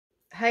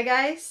Hi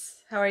guys,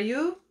 how are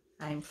you?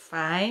 I'm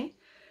fine.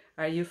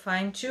 Are you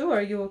fine too?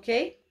 Are you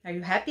okay? Are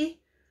you happy?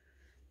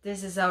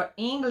 This is our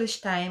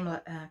English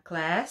time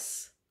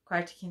class,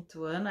 quarto e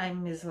quinto ano.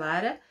 I'm Miss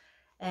Lara,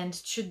 and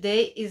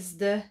today is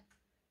the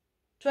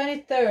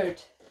 23rd,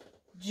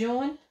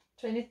 June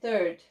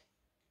 23rd.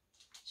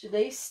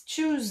 Today is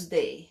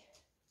Tuesday.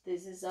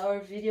 This is our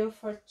video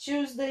for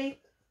Tuesday,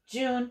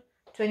 June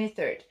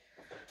 23rd.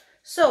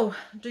 So,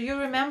 do you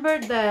remember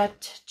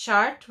that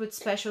chart with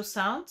special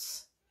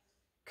sounds?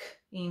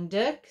 K in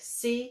duck,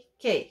 C,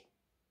 K.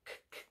 K,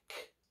 K, K.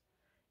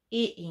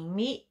 I in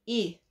me,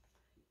 I.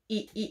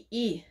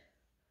 I.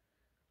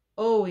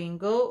 O in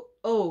go,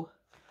 O.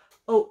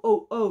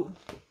 O.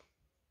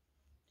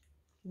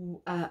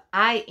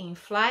 I in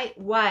fly,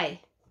 Y.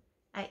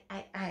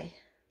 I.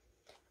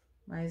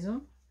 Mais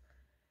um.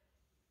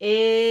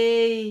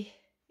 A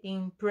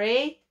in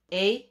pray,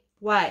 A,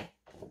 Y.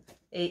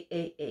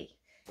 A.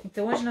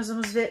 Então, hoje nós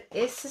vamos ver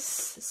esses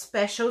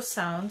special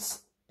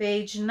sounds,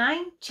 page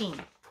 19.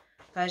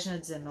 Página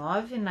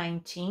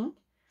 19.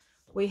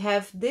 We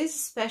have these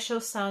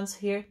special sounds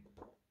here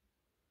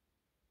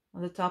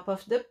on the top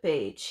of the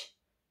page.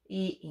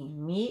 I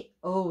in me,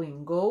 O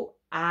in go,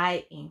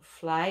 I in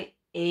fly,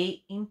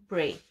 A in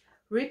pray.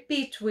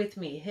 Repeat with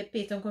me.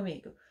 Repitam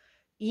comigo.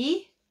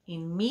 I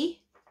in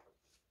me,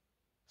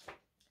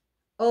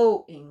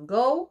 O in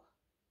go,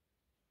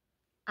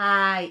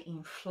 I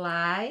in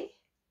fly,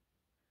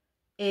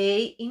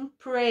 A in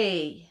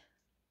pray.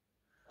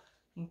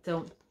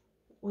 Então,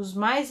 os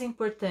mais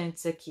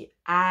importantes aqui,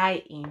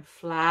 I in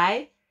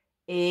fly,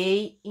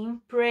 A in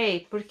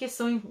pray, porque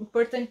são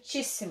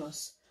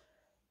importantíssimos.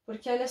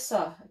 Porque olha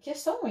só, aqui é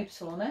só um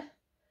Y, né?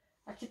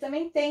 Aqui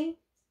também tem.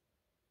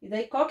 E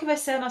daí qual que vai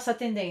ser a nossa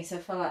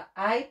tendência? Falar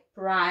I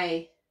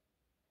pray.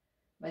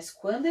 Mas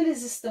quando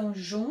eles estão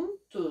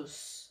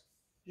juntos,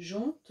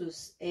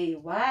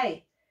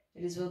 A-Y,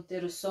 eles vão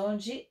ter o som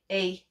de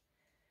A.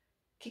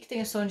 O que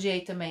tem o som de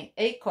A também?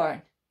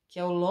 Acorn, que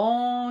é o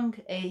long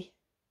A.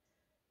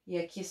 E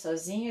aqui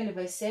sozinho ele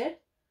vai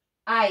ser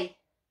I,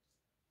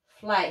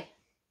 fly,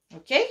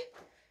 ok?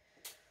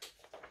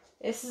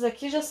 Esses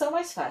aqui já são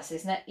mais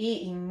fáceis, né?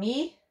 I em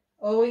me,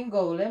 O em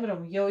go,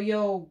 lembram?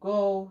 Yo,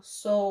 go,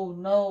 so,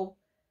 no,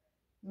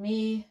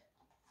 me,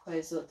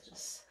 quais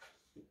outras?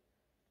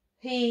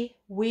 He,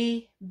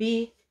 we,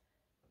 be,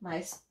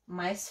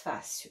 mais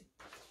fácil.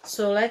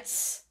 So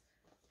let's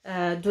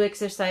do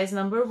exercise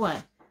number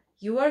 1.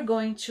 You are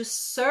going to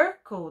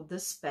circle the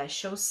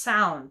special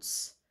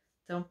sounds.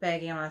 Então,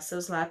 peguem lá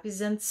seus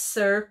lápis and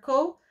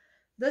circle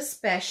the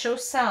special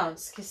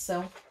sounds, que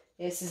são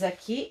esses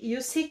aqui e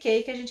o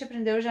CK que a gente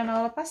aprendeu já na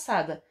aula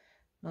passada.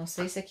 Não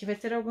sei se aqui vai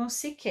ter algum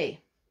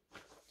CK.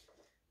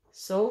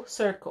 So,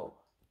 circle.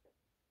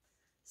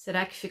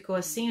 Será que ficou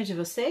assim o de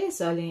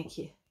vocês? Olhem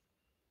aqui.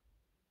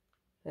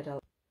 Pera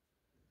lá.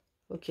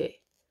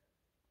 Ok.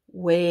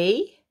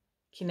 Way,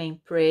 que nem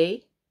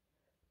pray.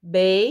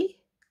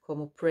 Bay,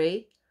 como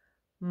pray.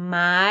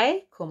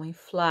 My, como em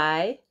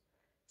fly.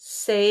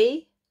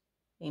 Say,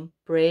 em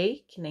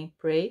pray, que nem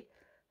pray.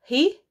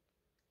 He,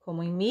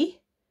 como em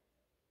me.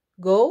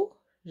 Go,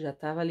 já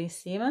estava ali em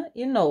cima.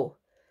 E no.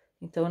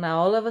 Então, na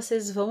aula,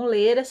 vocês vão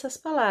ler essas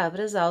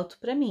palavras alto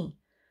para mim.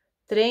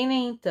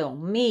 Treinem, então.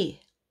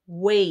 Me,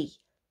 way,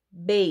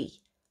 bay,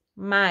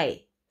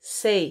 my,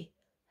 say,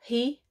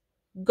 he,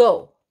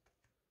 go.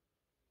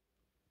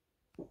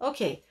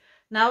 Ok.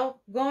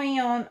 Now, going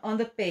on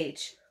the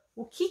page.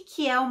 O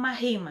que é uma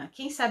rima?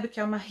 Quem sabe o que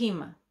é uma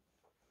rima?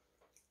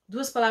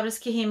 Duas palavras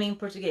que rimem em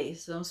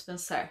português, vamos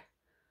pensar.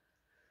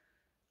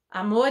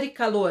 Amor e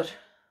calor.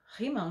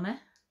 Rimam,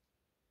 né?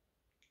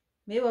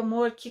 Meu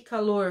amor, que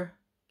calor.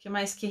 O que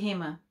mais que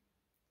rima?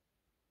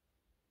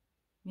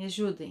 Me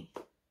ajudem.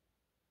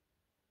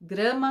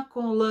 Grama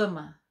com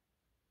lama.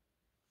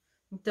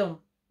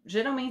 Então,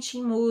 geralmente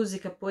em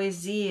música,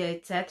 poesia,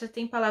 etc.,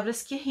 tem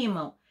palavras que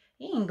rimam.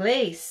 Em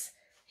inglês,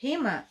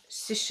 rima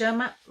se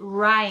chama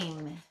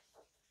rhyme.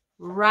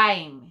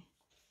 Rhyme.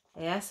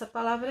 É essa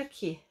palavra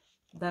aqui,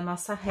 da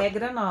nossa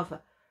regra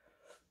nova.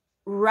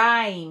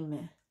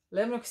 Rhyme.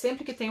 Lembram que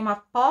sempre que tem uma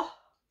pó,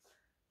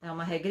 é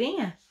uma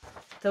regrinha?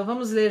 Então,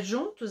 vamos ler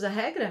juntos a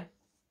regra?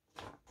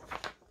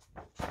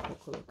 Vou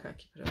colocar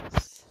aqui para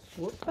vocês.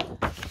 Opa!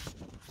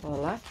 Olha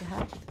lá, que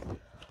rápido.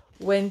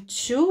 When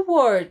two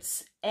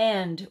words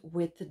end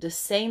with the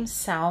same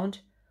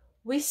sound,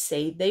 we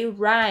say they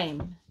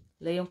rhyme.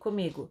 Leiam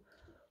comigo.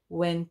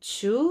 When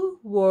two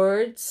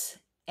words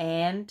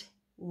end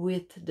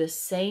with the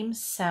same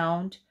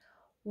sound,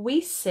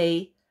 we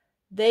say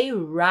they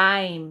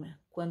rhyme.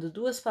 Quando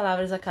duas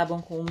palavras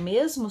acabam com o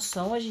mesmo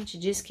som, a gente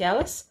diz que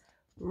elas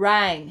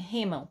rhyme,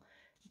 rimam.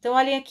 Então,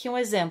 olhem aqui um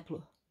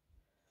exemplo.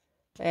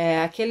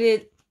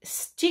 Aquele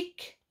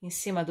stick em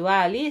cima do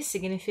A ali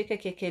significa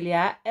que aquele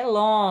A é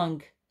long.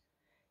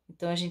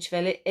 Então, a gente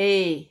vai ler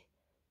A,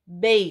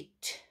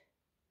 bait.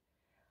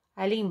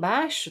 Ali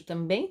embaixo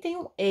também tem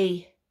um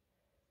A,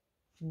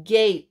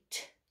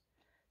 gate.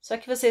 Só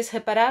que vocês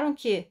repararam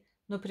que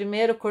no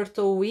primeiro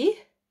cortou o I,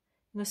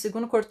 no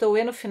segundo cortou o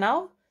E no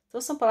final? Então,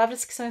 são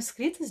palavras que são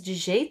escritas de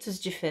jeitos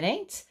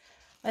diferentes,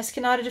 mas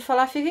que na hora de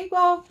falar fica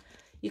igual.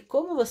 E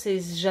como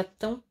vocês já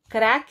estão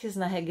craques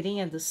na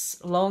regrinha dos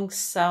long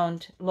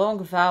sound, long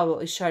vowel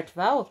e short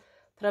vowel,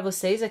 para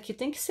vocês aqui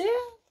tem que ser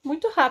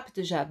muito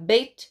rápido já.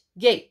 Bait,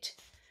 gate.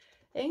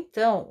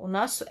 Então, o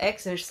nosso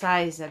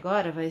exercise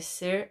agora vai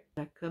ser,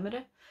 da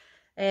câmera,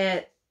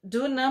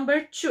 do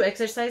number 2,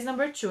 exercise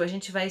number 2. A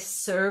gente vai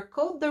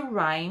circle the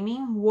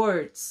rhyming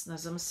words.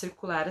 Nós vamos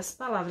circular as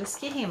palavras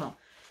que rimam.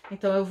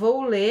 Então, eu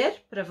vou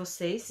ler para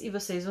vocês e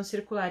vocês vão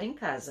circular em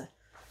casa.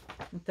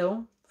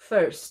 Então,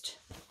 first,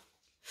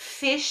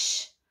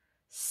 fish,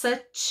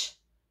 such,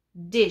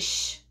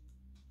 dish.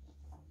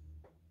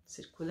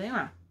 Circulem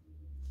lá.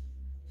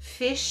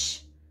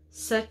 Fish,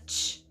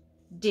 such,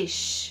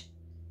 dish.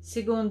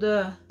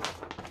 Segunda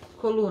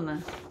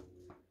coluna.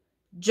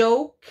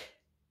 Joke,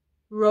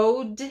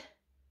 road,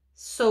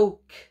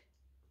 soak.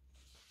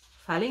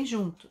 Falem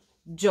junto.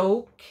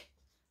 Joke,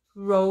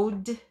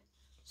 road,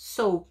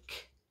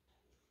 soak.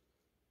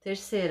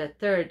 Terceira,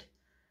 third.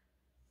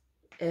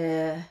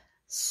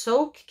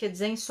 Soak quer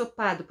dizer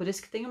ensopado, por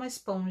isso que tem uma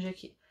esponja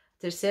aqui. A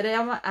terceira é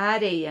a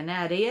areia, né?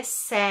 A areia é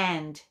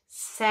sand.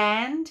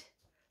 Sand,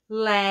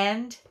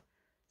 land,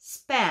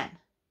 span.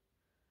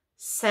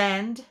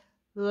 Sand,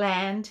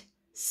 land,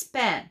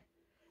 span.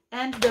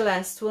 And the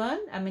last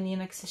one, a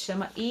menina que se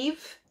chama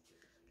Eve,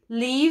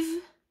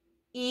 leave,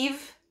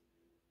 Eve,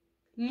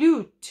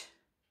 loot.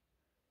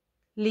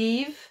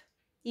 Leave,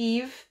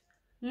 Eve,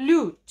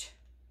 loot.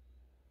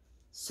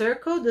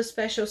 Circle the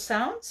special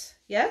sounds,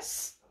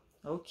 yes?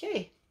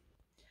 Okay.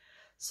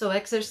 So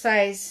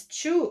exercise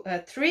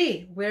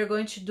 3, we're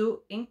going to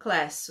do in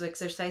class. O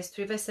exercise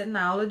 3 vai ser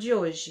na aula de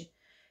hoje.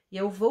 E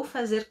eu vou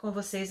fazer com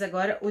vocês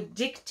agora o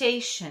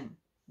dictation.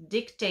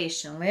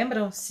 Dictation.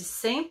 Lembram-se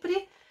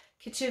sempre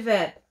que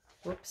tiver,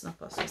 não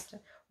posso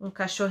mostrar, um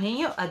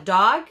cachorrinho, a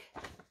dog,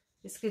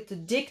 escrito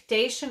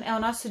dictation, é o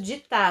nosso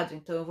ditado.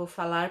 Então, eu vou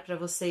falar para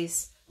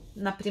vocês,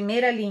 na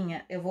primeira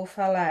linha, eu vou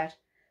falar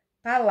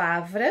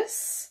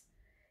palavras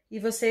e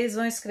vocês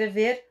vão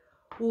escrever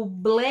o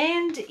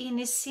blend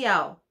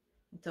inicial.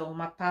 Então,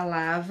 uma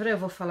palavra, eu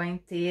vou falar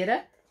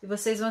inteira e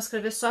vocês vão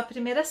escrever só a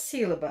primeira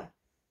sílaba,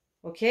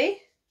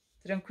 ok?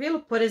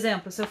 Tranquilo? Por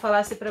exemplo, se eu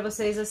falasse para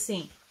vocês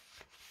assim,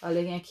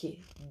 olhem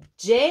aqui,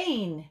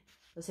 Jane,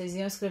 vocês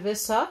iam escrever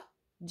só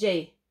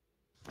J,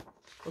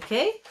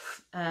 ok?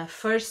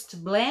 First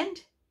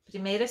blend,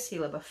 primeira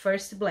sílaba,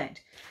 first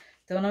blend.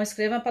 Então, não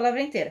escrevam a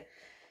palavra inteira.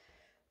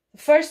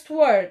 First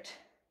word,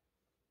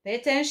 pay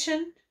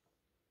attention,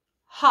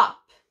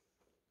 hop,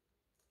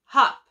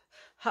 hop,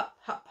 hop,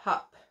 hop,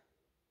 hop.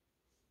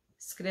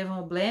 Escrevam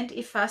o blend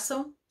e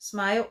façam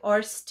smile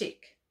or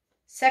stick.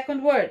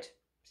 Second word,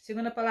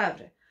 segunda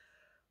palavra,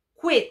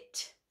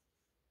 quit,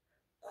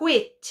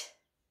 quit.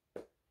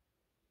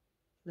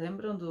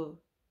 Lembram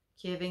do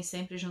que vem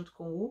sempre junto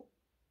com o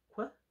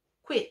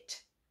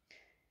quit.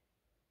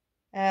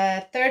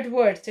 Third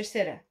word,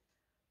 terceira,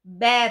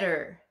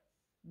 better,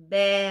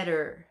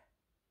 better,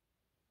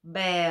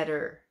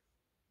 better.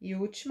 E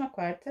última,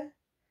 quarta,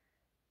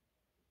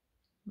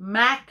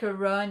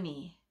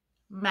 macaroni,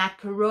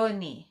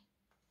 macaroni,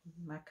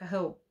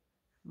 macarrão,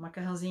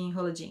 macarrãozinho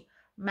enroladinho,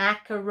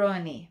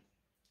 macaroni,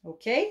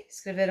 ok?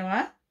 Escreveram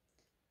lá?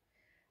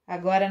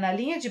 Agora, na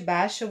linha de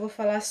baixo, eu vou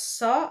falar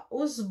só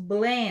os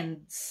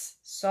blends,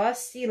 só as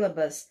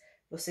sílabas.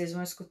 Vocês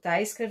vão escutar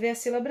e escrever a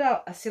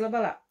sílaba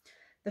lá.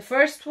 The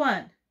first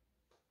one,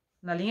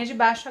 na linha de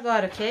baixo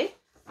agora, ok?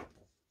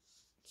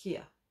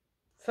 Aqui, ó.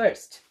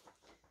 First.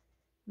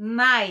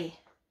 Nigh,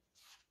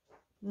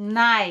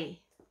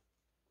 nigh.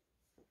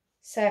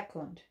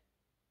 Second.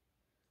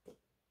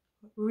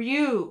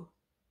 Rue,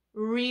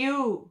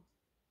 rue,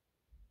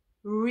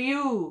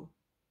 rue.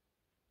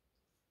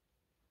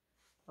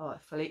 Ó, eu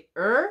falei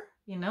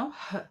e não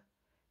h.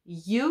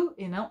 You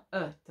e não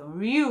a. Então,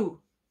 rue.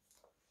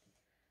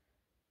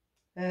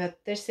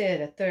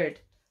 Terceira, third.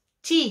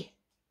 T.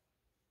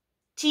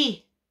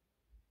 T.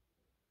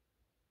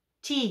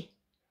 T.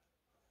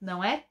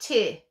 Não é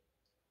T.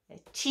 É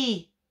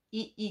T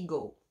e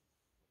eagle.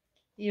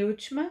 E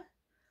última,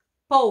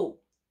 pole.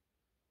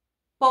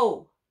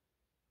 Pole.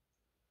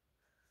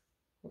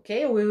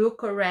 Ok? We will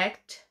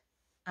correct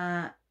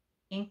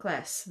in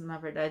class. Na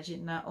verdade,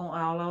 na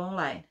aula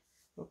online.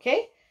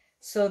 Okay?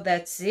 So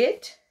that's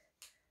it.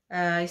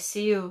 I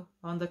see you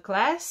on the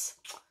class.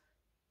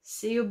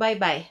 See you.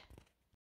 Bye-bye.